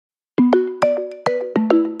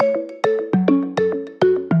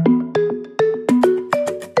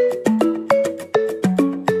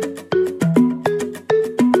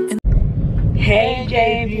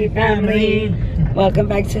family. Welcome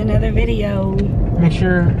back to another video. Make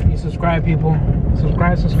sure you subscribe, people.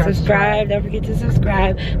 Subscribe. Don't forget to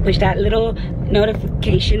subscribe. Push that little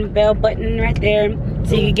notification bell button right there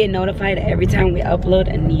so you can get notified every time we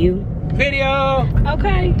upload a new video.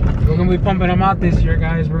 Okay. We're gonna be pumping them out this year,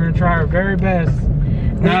 guys. We're gonna try our very best.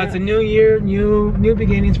 Now it's a new year, new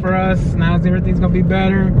beginnings for us. Now everything's gonna be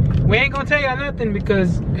better. We ain't gonna tell y'all nothing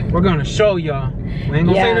because we're gonna show y'all. We ain't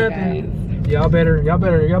gonna say nothing. Guys. Y'all better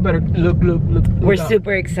look. We're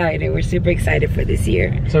super excited. We're super excited for this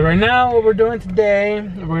year. So right now, what we're doing today,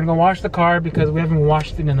 we're gonna go wash the car because we haven't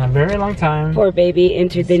washed it in a very long time. Poor baby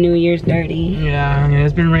entered the New Year's dirty. Yeah,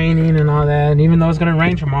 it's been raining and all that. And even though it's gonna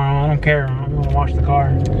rain tomorrow, I don't care. I'm gonna wash the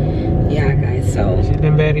car. Yeah, guys. So she's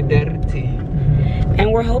been very dirty.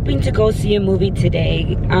 And we're hoping to go see a movie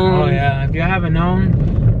today. Oh yeah, if you haven't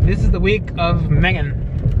known, this is the week of Megan.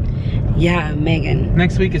 Yeah, Megan.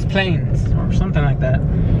 Next week is Planes or something like that.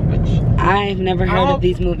 Which I've never heard of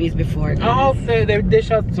these movies before, guys. I hope they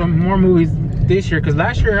dish out some more movies this year, because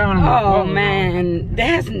last year I don't know. Oh man, there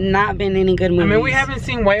has not been any good movies. I mean, we haven't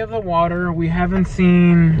seen Way of the Water. We haven't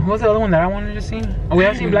seen, what was the other one that I wanted to see? Oh, we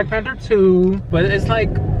haven't seen Black Panther 2, but it's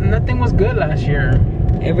like nothing was good last year.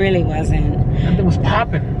 It really wasn't. Nothing was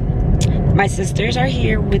popping. My sisters are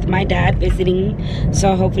here with my dad visiting,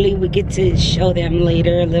 so hopefully we get to show them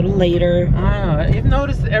later, a little later. You've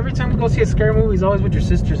noticed every time we go see a scary movie, it's always with your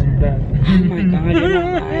sisters and your dad. Oh my God, you're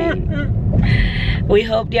not lying. We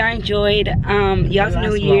hope y'all enjoyed y'all's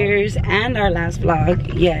New Year's and our last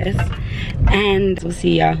vlog, yes. And we'll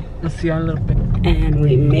see y'all. We'll see y'all in a little bit. And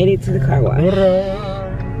we made it to the car wash.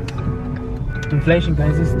 Inflation,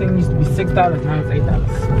 guys. This thing used to be $6, now it's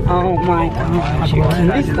 $8. Oh my gosh.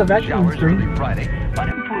 At least the vacuum is free. Friday, but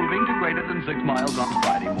improving to greater than 6 miles on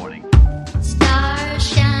Friday morning. Stars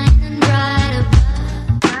shining bright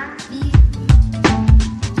above me.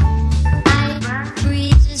 Night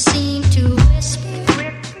breezes seem to whisper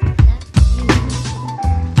that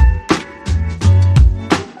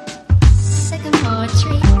sycamore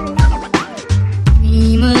tree.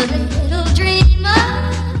 Dream a little dreamer.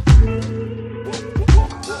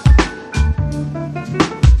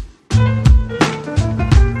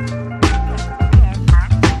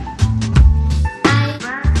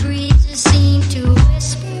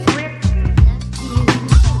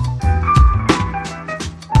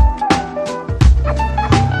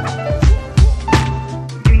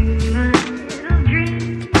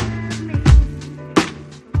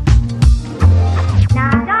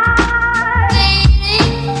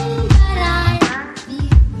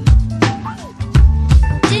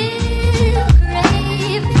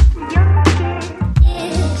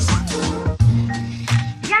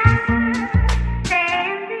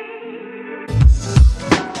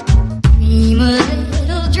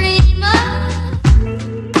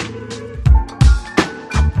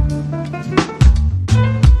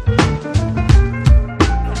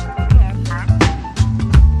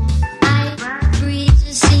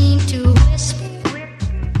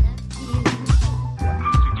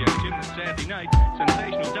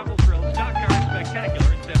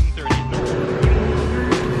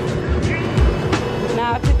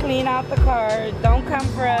 The car, don't come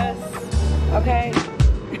for us, okay?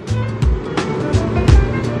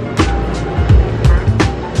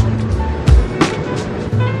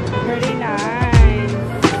 Pretty nice.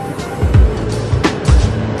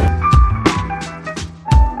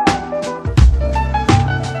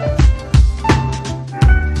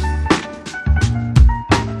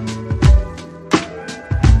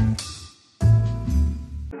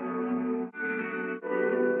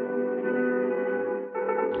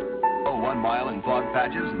 Mile in fog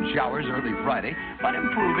patches and showers early Friday, but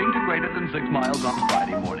improving to greater than 6 miles on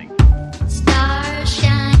Friday morning. Stars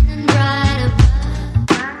shining bright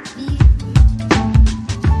above me.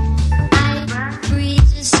 Night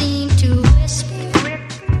breezes seem to whisper that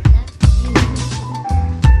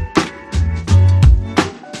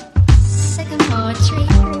sycamore tree.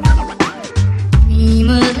 Dream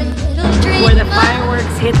a little dream. Where the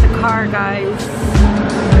fireworks hit the car, guys.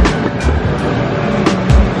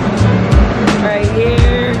 Right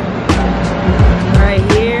here, right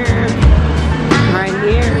here, right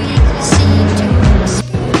here.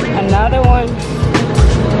 Another one.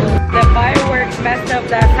 The fireworks messed up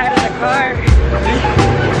that side of the car.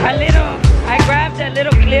 I grabbed a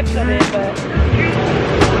little clips of it, but.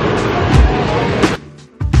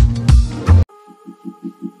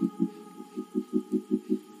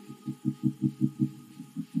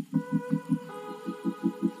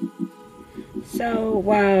 So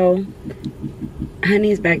while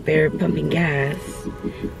Honey's back there pumping gas,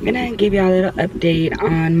 I'm gonna give y'all a little update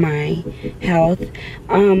on my health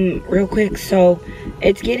real quick. So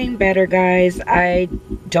it's getting better, guys. I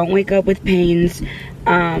don't wake up with pains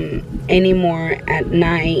anymore at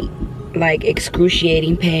night, like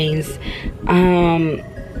excruciating pains.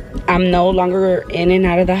 I'm no longer in and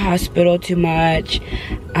out of the hospital too much.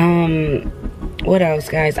 What else,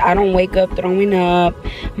 guys? I don't wake up throwing up.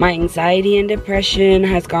 My anxiety and depression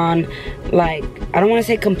has gone, like, I don't want to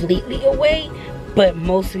say completely away, but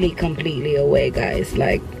mostly completely away, guys.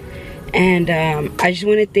 Like, and I just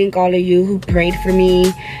want to thank all of you who prayed for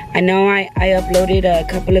me. I know I uploaded a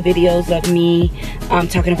couple of videos of me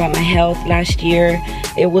talking about my health last year.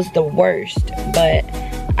 It was the worst, but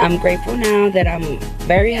I'm grateful now that I'm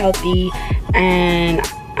very healthy and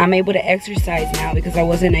I'm able to exercise now, because I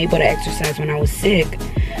wasn't able to exercise when I was sick.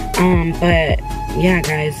 But yeah,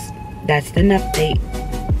 guys, that's the update.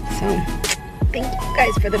 So thank you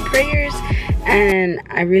guys for the prayers, and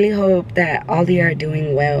I really hope that all of you are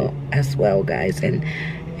doing well as well, guys, and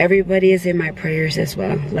everybody is in my prayers as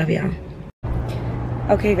well. Love y'all.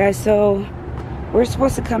 Okay, guys, so we're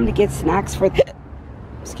supposed to come to get snacks for the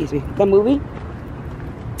excuse me, the movie.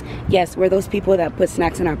 Yes, we're those people that put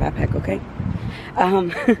snacks in our backpack, okay? Yeah,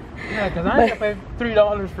 because I had to pay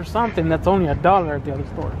 $3 for something that's only $1 at the other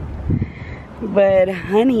store. But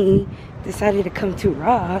honey decided to come to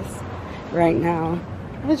Ross right now.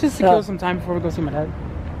 Let's just kill some time before we go see my dad.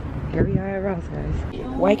 Here we are at Ross, guys.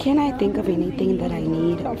 Why can't I think of anything that I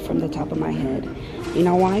need from the top of my head? You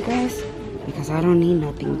know why, guys? Because I don't need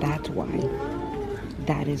nothing. That's why.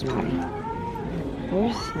 That is why.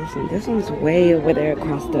 Where's this one? This one's way over there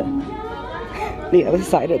across the other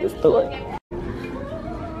side of the store.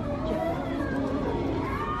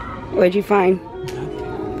 What'd you find?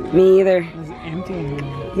 Me either. It's empty.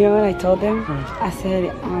 You know what I told them? I said,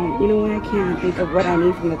 you know what? I can't think of what I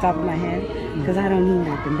need from the top of my head because I don't need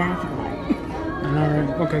nothing. That's why. Alright.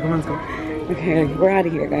 Okay, come on, let's go. Okay, we're out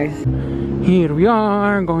of here, guys. Here we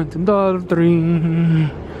are, going to Dollar Tree.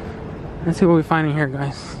 Let's see what we find in here,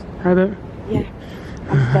 guys. Right there? Yeah.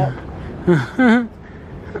 I'm stuck.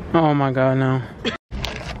 Oh my god, no.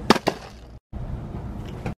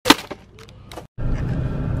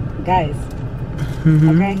 Guys,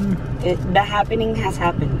 okay, the happening has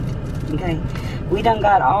happened. Okay, we done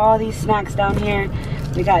got all these snacks down here.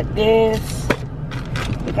 We got this,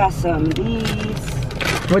 we got some of these.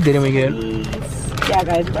 What didn't we get? These. Yeah,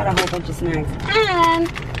 guys, we got a whole bunch of snacks. And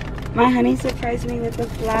my honey surprised me with a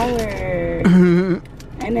flower.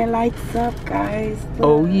 And it lights up, guys. Look.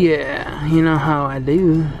 Oh yeah, you know how I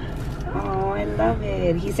do. Oh, I love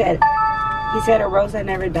it. He said a rose that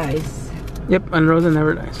never dies. Yep, and Rosa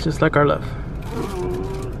never dies, just like our love.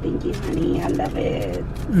 Oh, thank you, honey. I love it.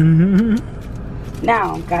 Mm-hmm.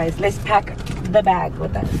 Now, guys, let's pack the bag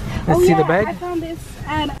with us. Let's see the bag. I found this,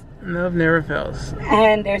 and love never fails.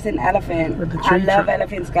 And there's an elephant. With the I tree love trunk.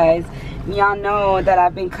 elephants, guys. Y'all know that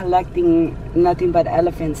I've been collecting nothing but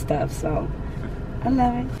elephant stuff, so I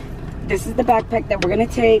love it. This is the backpack that we're gonna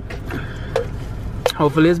take.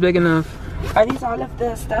 Hopefully it's big enough. Are these all of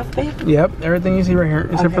the stuff, babe? Yep, everything you see right here,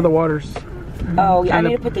 except for the waters. Oh, yeah, I And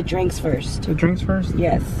need to put the drinks first. The drinks first?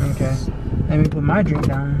 Yes. Okay. Let me put my drink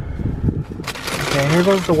down. Okay, here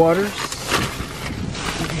goes the waters.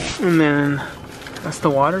 Okay. And then that's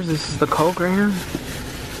the waters. This is the Coke right here.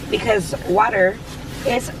 Because water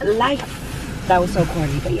is life. That was so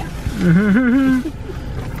corny, but yeah.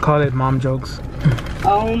 Call it mom jokes.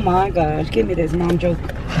 Oh my gosh, give me this mom joke.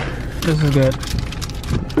 This is good.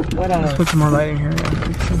 What else? Let's put some more light in here.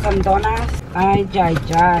 Yeah. Some donuts. Ay, jai,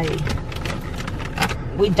 jai.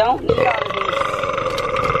 We don't need all of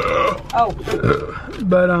this. Oh.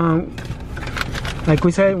 But like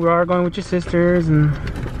we said, we are going with your sisters, and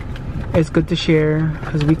it's good to share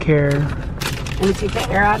because we care. Let me take the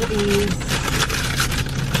air out of these.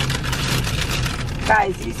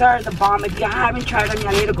 Guys, these are the bomb. If you haven't tried them,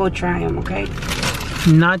 y'all need to go try them, okay?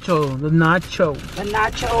 Nacho, the nacho. The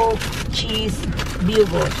nacho cheese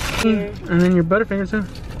bugles. Here. And then your Butterfingers too.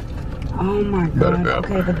 Oh my god.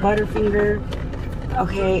 Okay, the Butterfinger.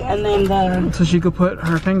 Okay, and then the... So she could put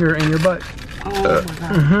her finger in your butt. Oh my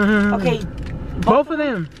god. Okay. Both of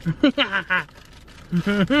them.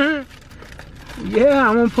 Yeah,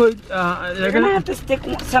 I'm gonna put. You're gonna have to stick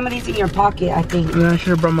some of these in your pocket, I think. Yeah, I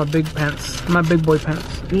should have brought my big pants, my big boy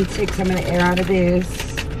pants. You need to take some of the air out of this.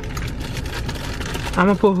 I'm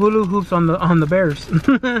gonna put hula hoops on the bears.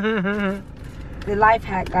 The life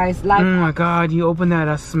hack, guys. Life Oh my hack. god, you open that,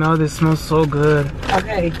 I smell this. It smells so good.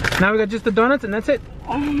 Okay. Now we got just the donuts and that's it.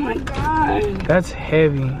 Oh my god. That's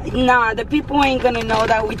heavy. Nah, the people ain't gonna know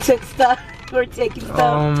that we took stuff. We're taking stuff.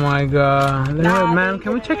 Oh my god. Nah, Ma'am, they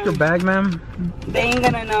can we check your bag, ma'am? They ain't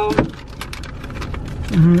gonna know.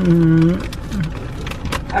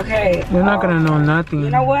 Okay. You're not gonna know nothing. You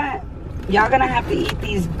know what? Y'all gonna have to eat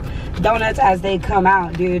these donuts as they come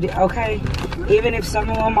out, dude. Okay? Even if some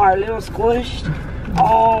of them are a little squished.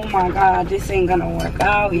 Oh my God, this ain't gonna work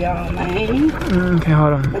out, y'all, man. Okay,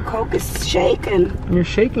 hold on. The Coke is shaking. You're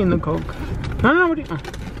shaking the Coke. No, what are you...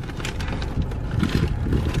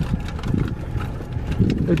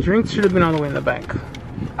 The drinks should have been all the way in the back.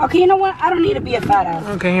 Okay, you know what? I don't need to be a fat ass.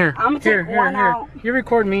 Okay, here. I'm gonna take one out. You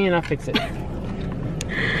record me and I'll fix it.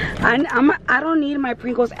 I don't need my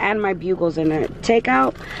Pringles and my Bugles in it. Take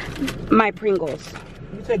out my Pringles.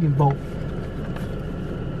 You're taking both.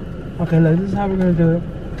 Okay, look, this is how we're gonna do it.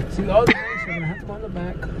 See, all the drinks are gonna have to go in the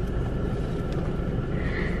back.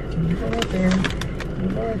 You go right there. You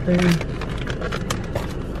go right there.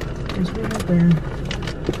 Just go right there.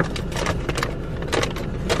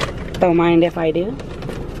 Don't mind if I do.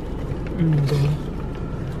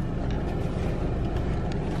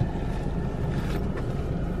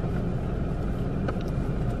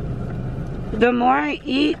 The more I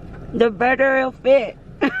eat, the better it'll fit.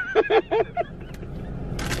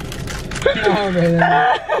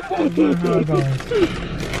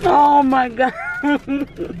 Oh my God.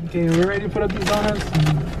 Okay, we're ready to put up these donuts.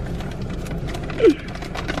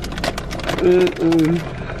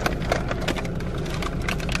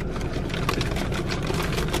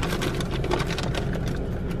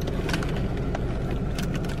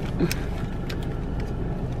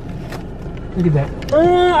 Look at that.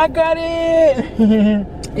 I got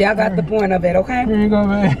it. Y'all got the point of it, okay? Here you go,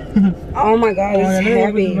 man. Oh my God, it's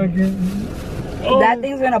heavy. Oh. That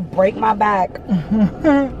thing's gonna break my back.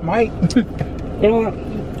 Mike. You know what?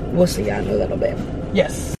 We'll see y'all in a little bit.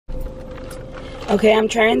 Yes. Okay, I'm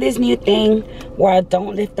trying this new thing where I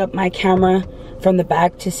don't lift up my camera from the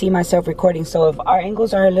back to see myself recording. So if our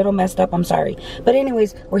angles are a little messed up, I'm sorry. But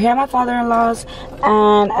anyways, we're here at my father-in-law's,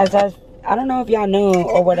 and as I don't know if y'all know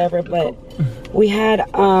or whatever, but we had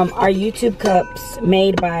our YouTube cups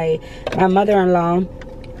made by my mother-in-law,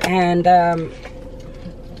 and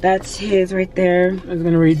that's his right there. I was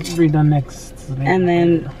gonna read them next. And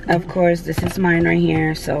then of course this is mine right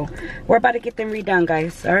here. So we're about to get them redone,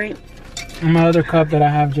 guys. All right. And my other cup that I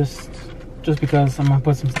have just because I'm gonna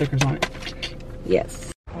put some stickers on it.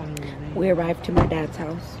 Yes. We arrived to my dad's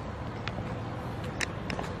house.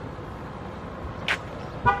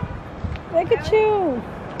 Look at you.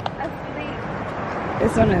 Asleep.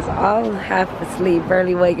 This one is all half asleep,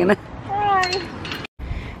 barely waking up. Hi.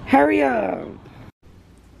 Hurry up.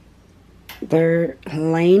 They're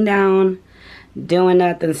laying down, doing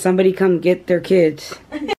nothing. Somebody come get their kids.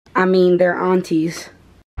 I mean, their aunties.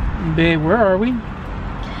 Babe, where are we?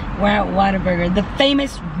 We're at Whataburger, the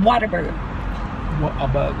famous Whataburger.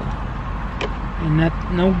 Whataburger. And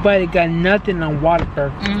nobody got nothing on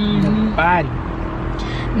Whataburger. Nobody.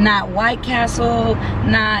 Not White Castle,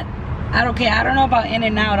 not, I don't care. I don't know about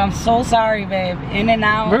In-N-Out. I'm so sorry, babe.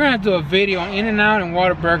 In-N-Out. We're gonna do a video on In-N-Out and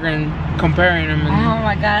Whataburger and comparing them. Oh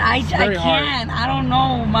my God, I can't. I don't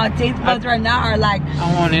know. My taste buds right now are like.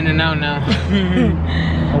 I want In-N-Out now.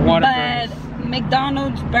 A Whataburger. But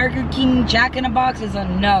McDonald's, Burger King, Jack in the Box is a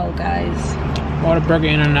no, guys. Whataburger,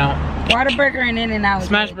 In-N-Out. Whataburger and In-N-Out.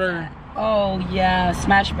 Smash Burger. Oh yeah,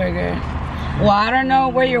 Smash Burger. Well, I don't know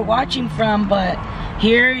where you're watching from, but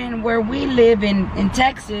here in where we live in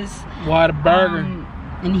Texas, Whataburger.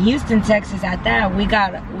 In Houston, Texas, at that we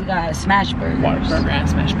got a Smash Burger. Whataburger and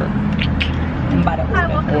Smash Burger. I'm about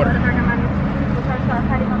to order.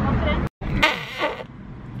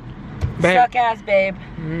 Suck ass, babe.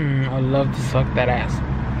 I love to suck that ass.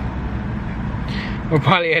 We'll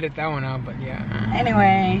probably edit that one out, but yeah.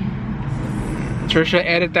 Anyway. Trisha,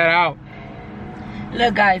 edit that out.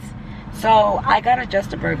 Look, guys. So I got a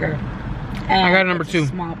Just a Burger. And I got a number 2.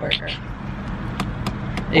 Small burger.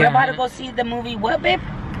 Yeah. We're about to go see the movie. What, babe?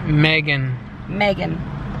 Megan.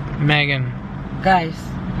 Guys,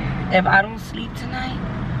 if I don't sleep tonight,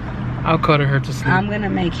 I'll cuddle her to sleep. I'm gonna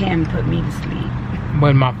make him put me to sleep.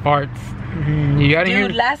 With my farts. You gotta hear.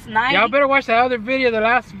 Dude, last night. Y'all better watch the other video, the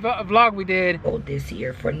last vlog we did. Oh, this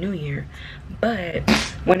year for New Year. But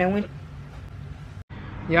when I went.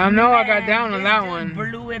 Y'all know I got down on that one.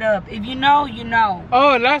 Blew it up. If you know, you know.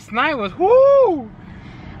 Oh, last night was whoo.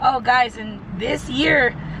 Oh, guys, and this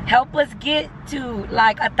year, help us get to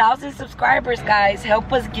like 1,000 subscribers, guys.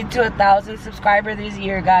 Help us get to 1,000 subscribers this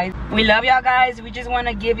year, guys. We love y'all, guys. We just want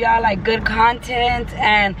to give y'all like good content,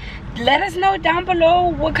 and let us know down below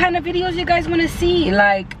what kind of videos you guys want to see,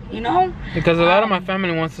 like, you know. Because a lot of my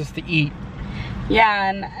family wants us to eat.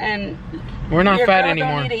 Yeah, and we're not fat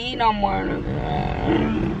anymore. Don't need to eat no more.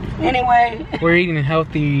 Anyway. We're eating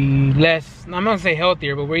healthy, less. I'm not gonna say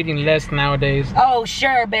healthier, but we're eating less nowadays. Oh,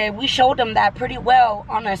 sure, babe. We showed them that pretty well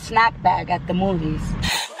on a snack bag at the movies.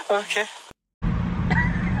 Okay.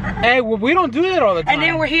 Hey, well, we don't do that all the time. And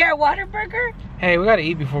then we're here at Whataburger. Hey, we gotta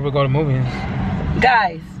eat before we go to movies.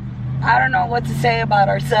 Guys, I don't know what to say about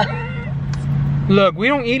ourselves. Look, we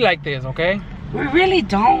don't eat like this, okay? We really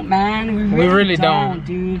don't, man. We really don't,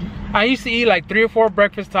 dude. I used to eat like 3 or 4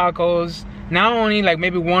 breakfast tacos. Now I only eat like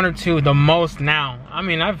maybe 1 or 2, the most now. I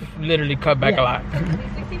mean, I've literally cut back a lot.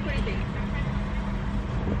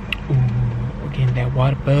 Ooh, we're getting that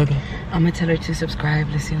Whataburger. I'm gonna tell her to subscribe.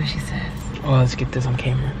 Let's see what she says. Oh, let's get this on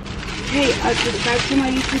camera. Hey, subscribe to my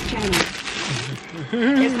YouTube channel.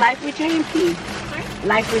 It's Life with J&P.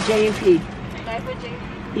 Life with J&P. Life with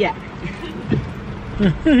J&P? Yeah.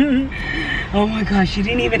 Oh my gosh, she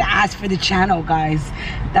didn't even ask for the channel, guys.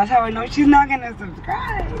 That's how I know she's not gonna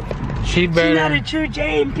subscribe. She better. She's not a true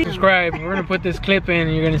J&P. Subscribe. We're gonna put this clip in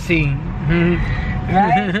and you're gonna see.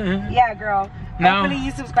 Right? Yeah, girl. Now, hopefully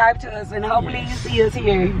you subscribe to us and hopefully you see us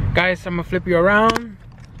here. Guys, I'm gonna flip you around.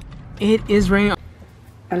 It is raining.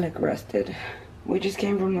 I look rusted. We just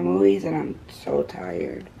came from the movies and I'm so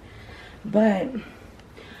tired. But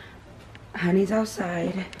honey's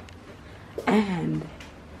outside and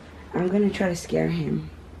I'm gonna try to scare him.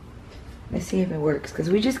 Let's see if it works, because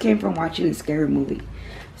we just came from watching a scary movie.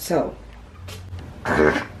 So,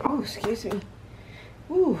 oh, excuse me.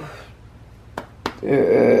 Ooh.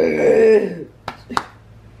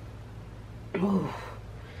 Ooh.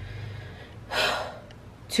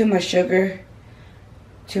 Too much sugar.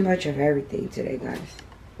 Too much of everything today, guys.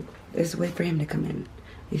 Let's wait for him to come in.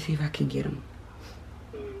 Let's see if I can get him.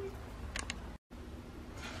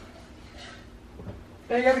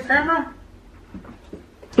 Hey, you got the camera?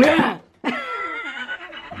 Yeah.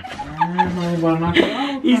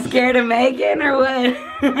 You scared of Megan or what?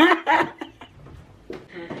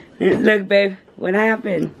 Look, babe, what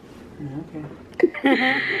happened?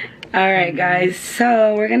 Okay. Alright, guys,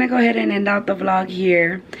 so we're gonna go ahead and end out the vlog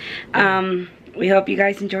here. We hope you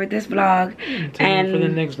guys enjoyed this vlog. And for the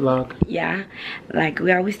next vlog. Yeah, like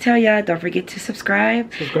we always tell ya, don't forget to subscribe.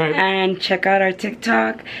 And check out our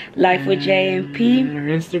TikTok, Life with J&P. And our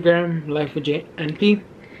Instagram, Life with J&P.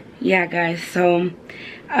 Yeah, guys, so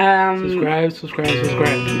subscribe.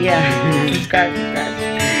 Yeah, subscribe.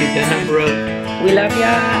 Get that number up. We love y'all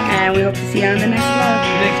and we hope to see you on the next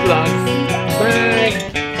vlog.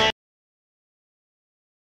 Bye.